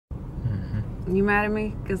You mad at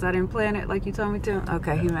me because I didn't plan it like you told me to?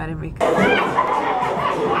 Okay, he mad at me. Did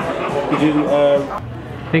you,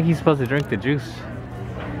 I think he's supposed to drink the juice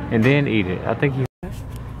and then eat it. I think he...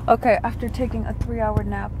 Okay, after taking a 3-hour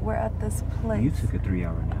nap, we're at this place. You took a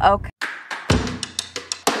 3-hour nap. Okay.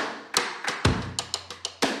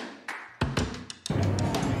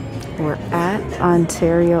 We're at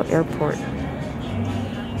Ontario Airport.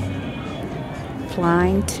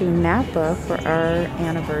 Flying to Napa for our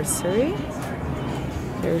anniversary.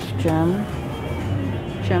 There's Jim.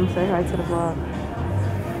 Jim, say hi to the vlog.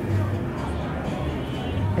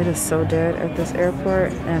 It is so dead at this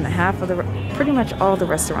airport, and pretty much all the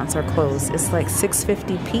restaurants are closed. It's like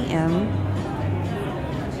 6:50 p.m.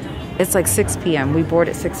 It's like 6 p.m. We board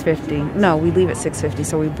at 6:50. No, we leave at 6:50,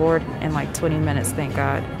 so we board in like 20 minutes, thank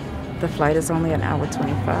God. The flight is only an hour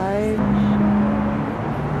 25.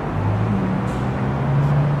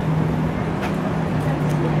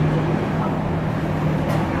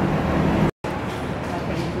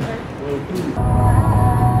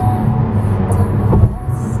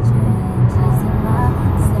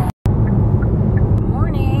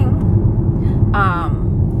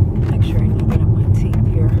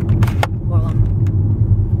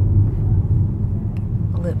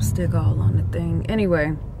 Lipstick all on the thing.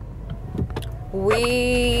 Anyway,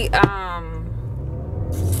 we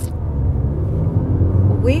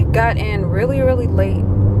got in really late.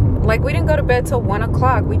 Like, we didn't go to bed till 1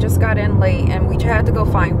 o'clock. We just got in late, and we had to go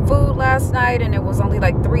find food last night, and it was only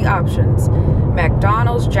like 3 options: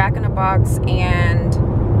 McDonald's, Jack in the Box, and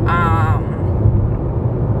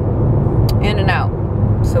In-N-Out.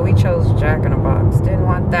 So we chose Jack in the Box. Didn't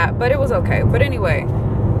want that, but it was okay. But anyway,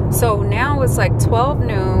 so now it's like 12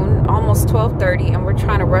 noon, almost 12:30, and we're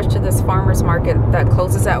trying to rush to this farmer's market that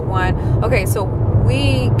closes at 1. Okay, so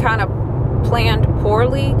we kind of planned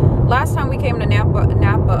poorly. Last time we came to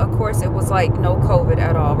Napa, of course, it was like no COVID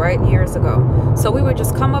at all, right? Years ago. So we would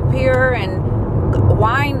just come up here and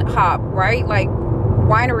wine hop, right? Like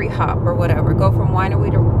winery hop or whatever. Go from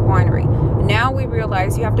winery to winery. Now we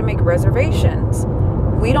realize you have to make reservations.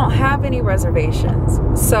 We don't have any reservations.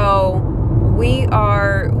 So we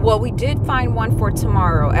did find one for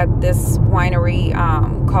tomorrow at this winery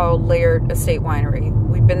called Laird Estate Winery.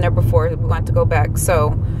 We've been there before. We want to go back.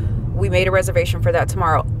 So we made a reservation for that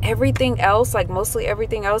tomorrow. Everything else, like mostly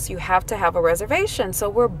everything else, you have to have a reservation. So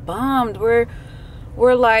we're bummed. We're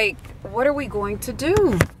like, what are we going to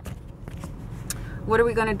do? What are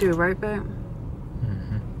we going to do, right, babe?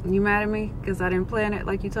 You mad at me because I didn't plan it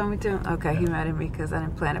like you told me to? Okay, he mad at me because I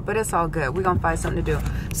didn't plan it. But it's all good. We're going to find something to do.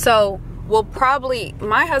 So we'll probably,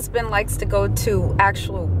 my husband likes to go to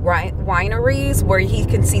actual wineries where he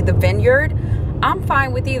can see the vineyard. I'm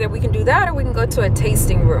fine with either. We can do that, or we can go to a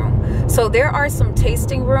tasting room. So there are some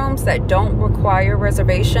tasting rooms that don't require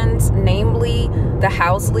reservations, namely the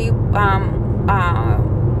Housley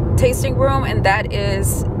tasting room, and that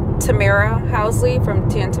is Tamara Housley from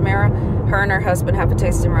Tia and Tamara. Her and her husband have a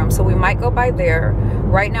tasting room, so we might go by there.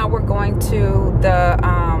 Right now we're going to the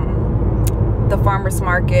farmers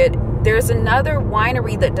market. There's another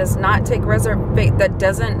winery that does not take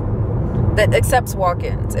that accepts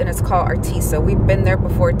walk-ins, and it's called Artisa. We've been there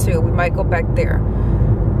before too. We might go back there.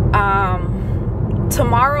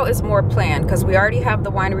 Tomorrow is more planned because we already have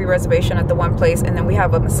the winery reservation at the one place, and then we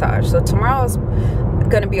have a massage. So tomorrow is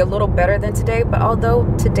going to be a little better than today, but although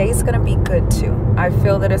today's going to be good too. I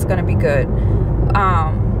feel that it's going to be good.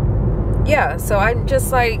 Yeah, so I'm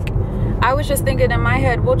just like, I was just thinking in my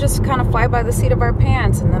head, we'll just kind of fly by the seat of our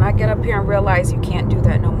pants, and then I get up here and realize you can't do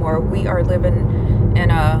that no more. We are living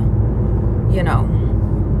in a, you know,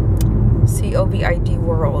 COVID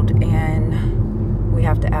world, and we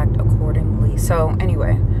have to act accordingly. So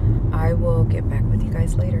anyway, I will get back with you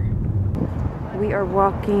guys later. We are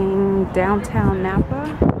walking downtown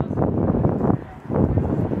Napa.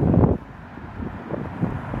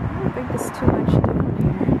 I don't think it's too much down here.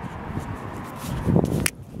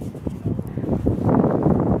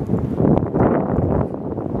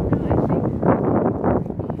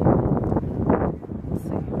 Let's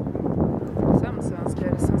see. Something sounds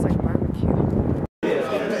good. It sounds like barbecue.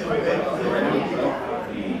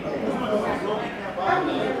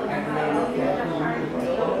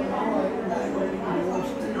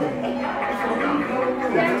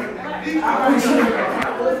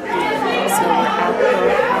 So we're at the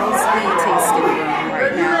Housley tasting room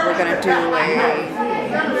right now. We're going to do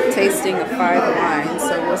a tasting of 5 wines.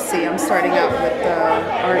 So we'll see. I'm starting out with the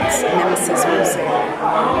Arts Nemesis Rosé.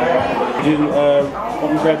 Did you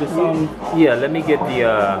grab the song? Yeah, let me get the,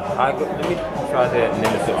 let me try the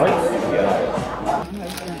Nemesis Arts. Yeah. My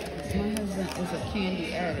husband is a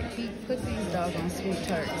candy addict. He puts these doggone sweet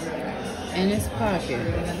tarts in his pocket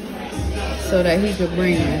so that he could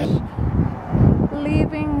bring it.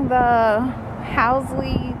 Leaving the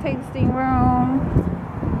Housley tasting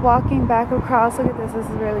room, walking back across. Look at this. This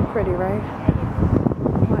is really pretty, right?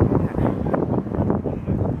 Look at that.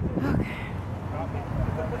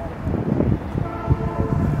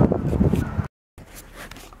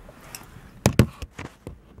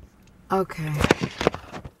 Okay.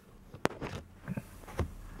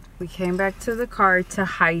 We came back to the car to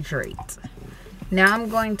hydrate. Now I'm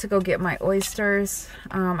going to go get my oysters.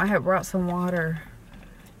 I had brought some water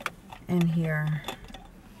in here,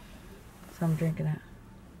 so I'm drinking it.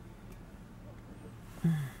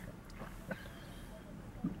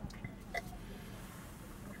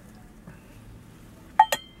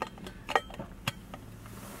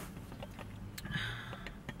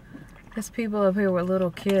 There's people up here with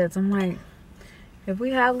little kids. I'm like, if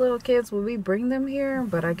we had little kids, would we bring them here?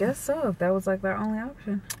 But I guess so, if that was like their only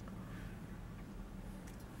option.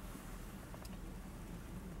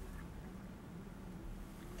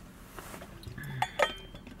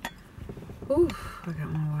 Oof, I got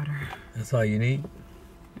my water. That's all you need?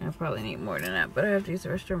 I probably need more than that, but I have to use the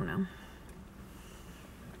restroom now.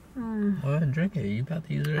 Well, drink it. You about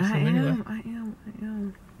to use the restroom anyway. I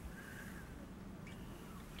am.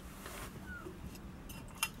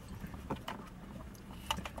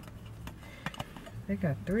 They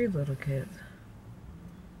got 3 little kids.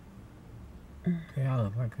 They all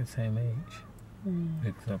look like the same age.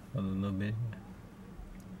 Except for a little bit.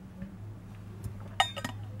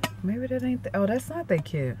 Maybe that ain't oh, that's not their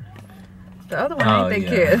kid. The other one ain't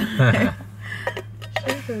their kid.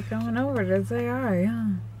 She's just coming over to say hi,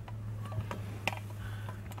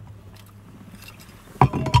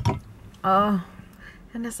 huh?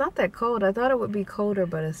 And it's not that cold. I thought it would be colder,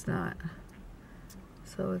 but it's not.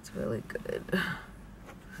 So it's really good.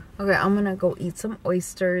 Okay, I'm gonna go eat some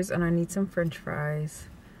oysters and I need some french fries.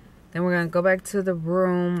 Then we're gonna go back to the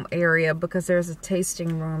room area because there's a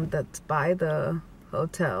tasting room that's by the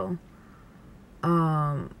hotel.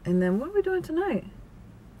 And then what are we doing tonight?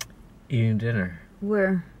 Eating dinner.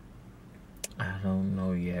 Where? I don't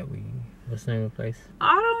know yet. What's the name of the place?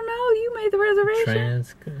 I don't know. You made the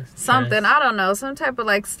reservation. Something. I don't know. Some type of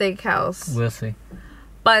like steakhouse. We'll see.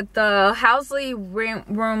 But the Housley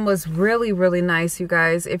room was really, really nice, you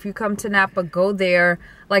guys. If you come to Napa, go there.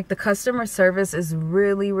 Like, the customer service is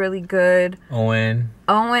really, really good. Owen,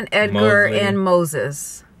 Edgar, and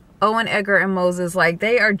Moses. Owen, Edgar, and Moses. Like,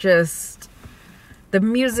 they are just... The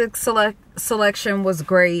music selection was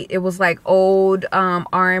great. It was like old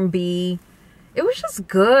R&B. It was just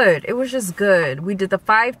good. It was just good. We did the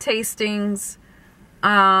 5 tastings.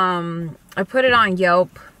 I put it on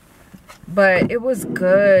Yelp. But it was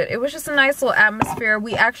good. It was just a nice little atmosphere.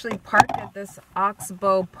 We actually parked at this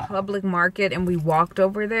Oxbow public market and we walked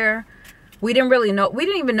over there. We didn't really know. We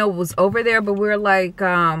didn't even know it was over there, but we were like,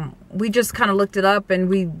 we just kind of looked it up and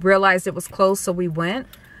we realized it was close, so we went.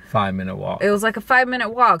 5-minute walk. It was like a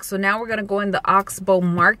 5-minute walk. So now we're going to go in the Oxbow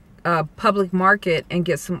public market and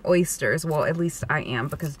get some oysters. Well, at least I am,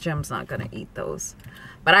 because Jim's not going to eat those.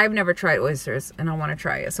 But I've never tried oysters and I want to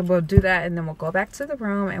try it. So we'll do that and then we'll go back to the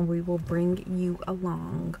room and we will bring you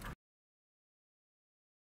along.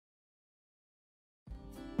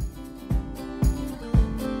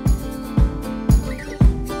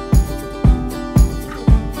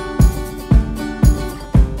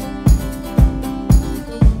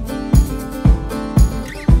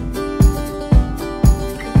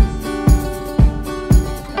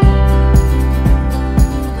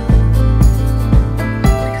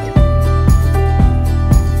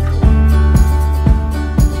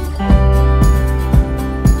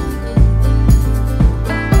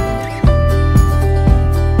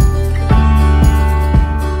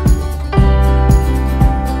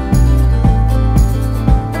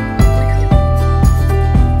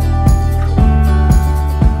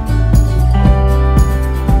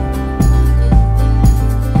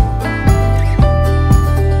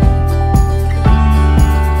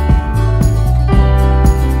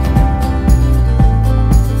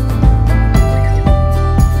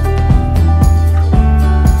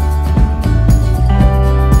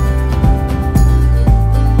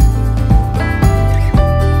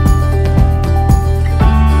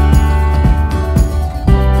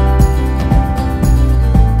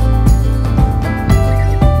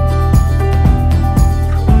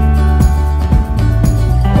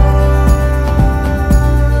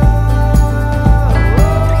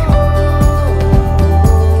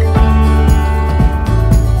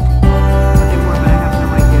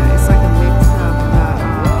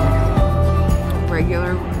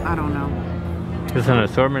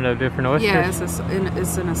 assortment of different oysters? Yeah,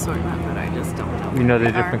 it's an assortment, but I just don't know. You know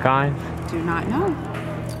the different kinds? Do not know.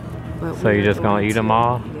 But so you're just gonna eat them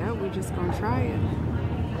all? Yeah, we're just gonna try it.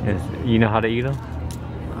 You know how to eat them?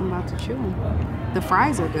 I'm about to chew them. The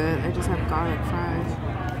fries are good. I just have garlic fries.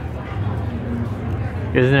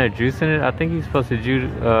 Isn't there juice in it? I think you're supposed to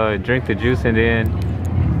drink the juice and then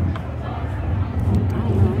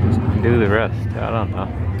do the rest. I don't know.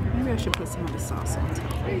 Maybe I should put some of the sauce on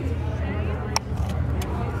top.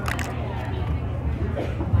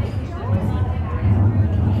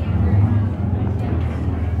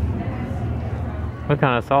 What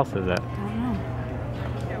kind of sauce is that? I don't know.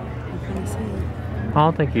 I'm gonna see it. I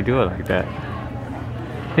don't think you do it like that.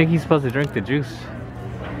 I think you're supposed to drink the juice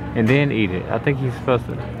and then eat it. I think you're supposed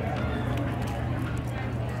to.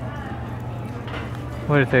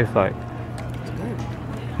 What does it taste like? It's good.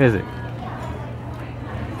 Is it?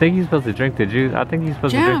 I think you're supposed to drink the juice. I think you're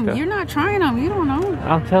supposed to drink the... You're not trying them. You don't know.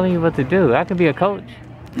 I'm telling you what to do. I can be a coach.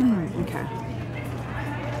 Okay.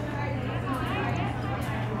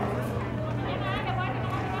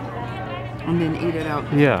 And then eat it out.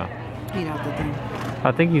 Yeah. Eat out the thing.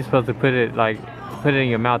 I think you're supposed to put it in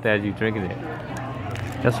your mouth as you're drinking it.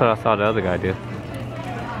 That's what I saw the other guy do.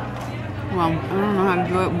 Well, I don't know how to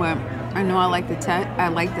do it, but I know I like the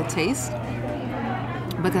taste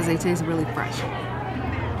because they taste really fresh.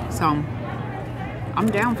 So I'm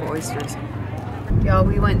down for oysters. Y'all,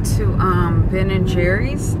 we went to Ben &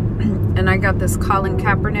 Jerry's and I got this Colin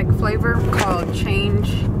Kaepernick flavor called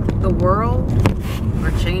Change the World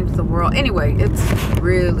or Change the World. Anyway, it's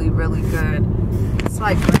really, really good. It's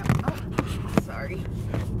like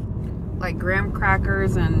like graham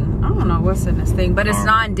crackers and I don't know what's in this thing, but it's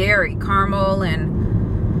non-dairy, caramel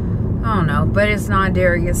and I don't know, but it's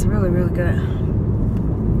non-dairy. It's really, really good.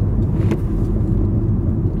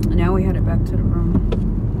 Now we headed back to the room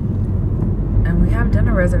and we have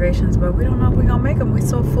dinner reservations, but we don't know if we're gonna make them. We're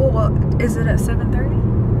so full. Well, is it at 7:30?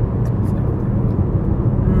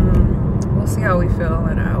 We'll see how we feel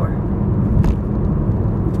in an hour.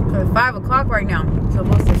 It's 5 o'clock right now, so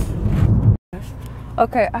we'll see.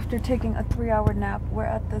 Okay, after taking a 3-hour nap, we're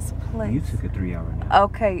at this place. You took a 3-hour nap.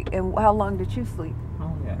 Okay, and how long did you sleep?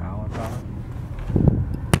 Oh, yeah, an hour probably.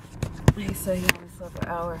 He said he only slept an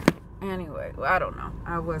hour. Anyway, I don't know.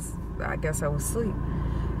 I guess I was asleep.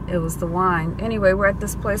 It was the wine. Anyway, we're at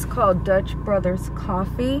this place called Dutch Brothers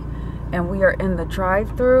Coffee, and we are in the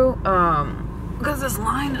drive-thru. Because this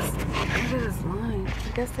line is, look at this line.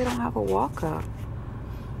 I guess they don't have a walk-up.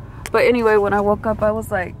 But anyway, when I woke up, I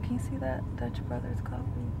was like, can you see that? Dutch Brothers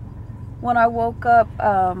Coffee. When I woke up,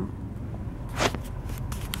 I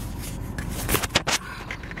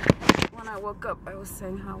was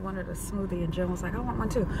saying how I wanted a smoothie, and Jen was like, I want one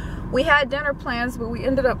too. We had dinner plans, but we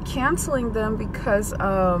ended up canceling them because, we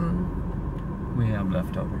have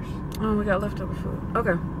leftovers. Oh, we got leftover food.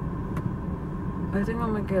 Okay. I think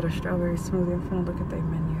I'm gonna get a strawberry smoothie. I'm gonna look at their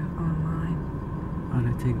menu online. Oh,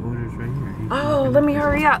 they take orders right here. Oh, let me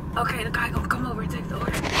hurry up. Okay, the guy gonna come over and take the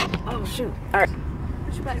order. Oh, shoot. All right.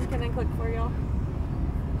 Which button can I click for y'all?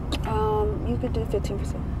 You could do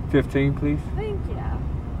 15%. 15, please. Thank you.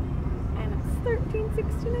 And it's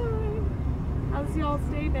 $13.69. How's y'all's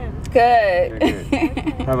day been? Good.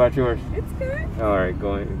 Good. How about yours? It's good. All right,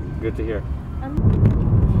 good to hear.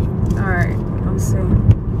 All right, I'm seeing.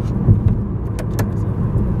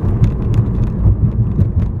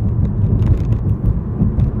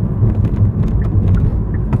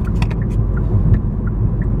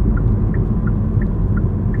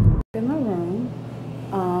 In my room,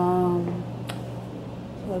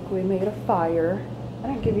 look, we made a fire. I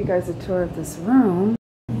didn't give you guys a tour of this room.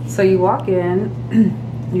 So you walk in,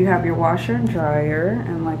 you have your washer and dryer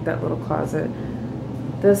and like that little closet.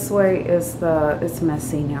 This way is it's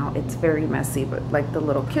messy now. It's very messy, but like the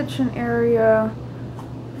little kitchen area,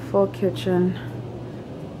 full kitchen.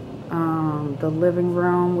 The living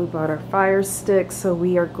room, we bought our fire sticks, so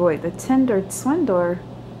we are going, the Tinder swing door.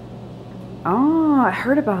 Oh, I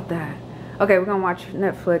heard about that. Okay, we're gonna watch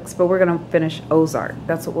Netflix, but we're gonna finish Ozark.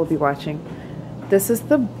 That's what we'll be watching. This is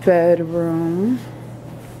the bedroom.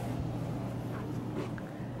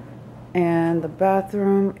 And the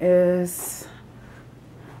bathroom is,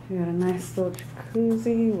 we got a nice little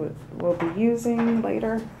jacuzzi we'll be using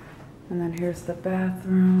later. And then here's the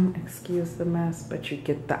bathroom. Excuse the mess, but you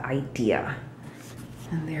get the idea.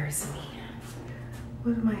 And there's me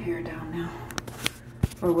with my hair down now,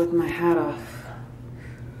 or with my hat off.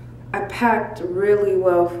 I packed really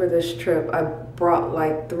well for this trip. I brought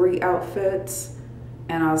like 3 outfits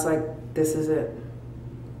and I was like, this is it.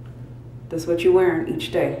 This is what you're wearing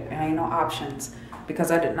each day, and ain't no options,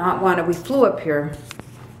 because I did not want to, we flew up here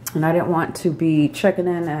And I didn't want to be checking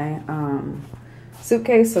in a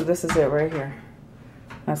suitcase, so this is it right here.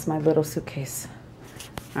 That's my little suitcase.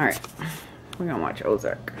 All right, we're gonna watch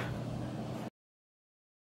Ozark.